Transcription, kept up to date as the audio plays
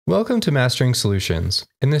Welcome to Mastering Solutions.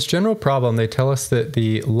 In this general problem, they tell us that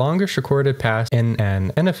the longest recorded pass in an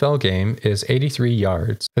NFL game is 83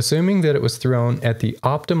 yards. Assuming that it was thrown at the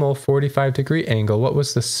optimal 45-degree angle, what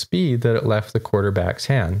was the speed that it left the quarterback's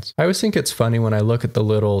hands? I always think it's funny when I look at the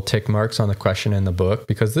little tick marks on the question in the book,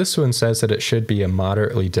 because this one says that it should be a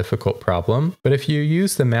moderately difficult problem. But if you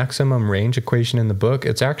use the maximum range equation in the book,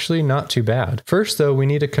 it's actually not too bad. First, though, we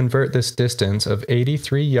need to convert this distance of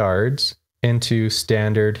 83 yards into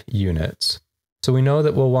standard units. So we know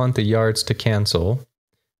that we'll want the yards to cancel.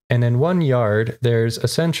 And in 1 yard, there's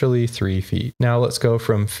essentially 3 feet. Now let's go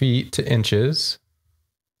from feet to inches.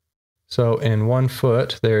 So in 1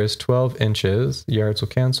 foot, there's 12 inches. Yards will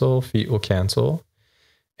cancel, feet will cancel.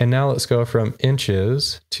 And now let's go from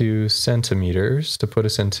inches to centimeters to put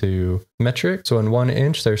us into metric. So in 1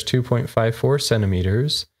 inch, there's 2.54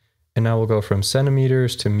 centimeters. And now we'll go from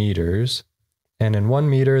centimeters to meters. And in 1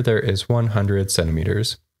 meter, there is 100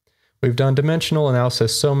 centimeters. We've done dimensional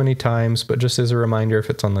analysis so many times, but just as a reminder, if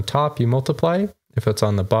it's on the top, you multiply. If it's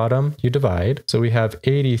on the bottom, you divide. So we have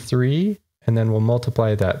 83, and then we'll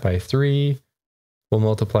multiply that by 3. We'll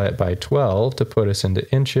multiply it by 12 to put us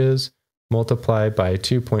into inches, multiply by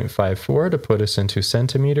 2.54 to put us into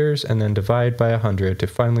centimeters, and then divide by 100 to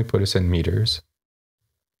finally put us in meters.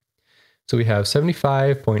 So we have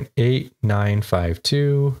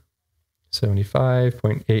 75.8952.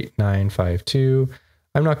 75.8952.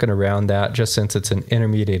 I'm not going to round that just since it's an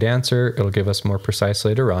intermediate answer. It'll give us more precise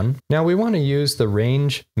later on. Now we want to use the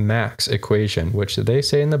range max equation, which they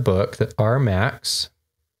say in the book that R max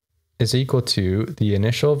is equal to the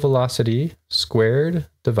initial velocity squared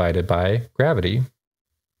divided by gravity.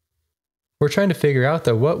 We're trying to figure out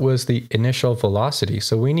though, what was the initial velocity?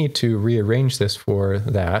 So we need to rearrange this for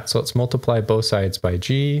that. So let's multiply both sides by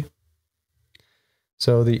g.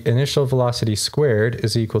 So the initial velocity squared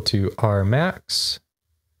is equal to R max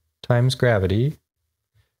times gravity.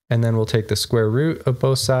 And then we'll take the square root of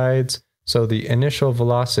both sides. So the initial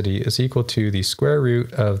velocity is equal to the square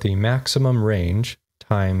root of the maximum range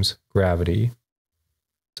times gravity.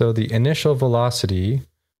 So the initial velocity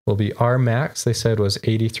will be R max, they said was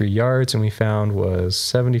 83 yards, and we found was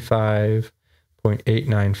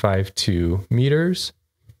 75.8952 meters.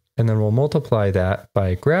 And then we'll multiply that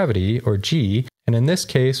by gravity, or g. And in this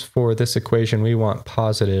case, for this equation, we want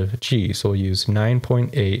positive g. So we'll use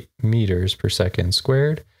 9.8 meters per second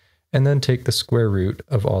squared, and then take the square root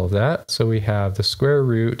of all of that. So we have the square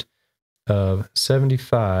root of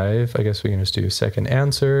 75. I guess we can just do second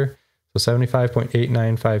answer. So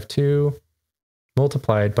 75.8952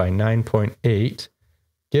 multiplied by 9.8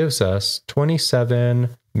 gives us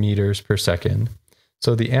 27 meters per second.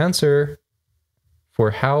 So the answer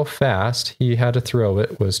for how fast he had to throw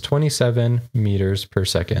it was 27 meters per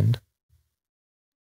second.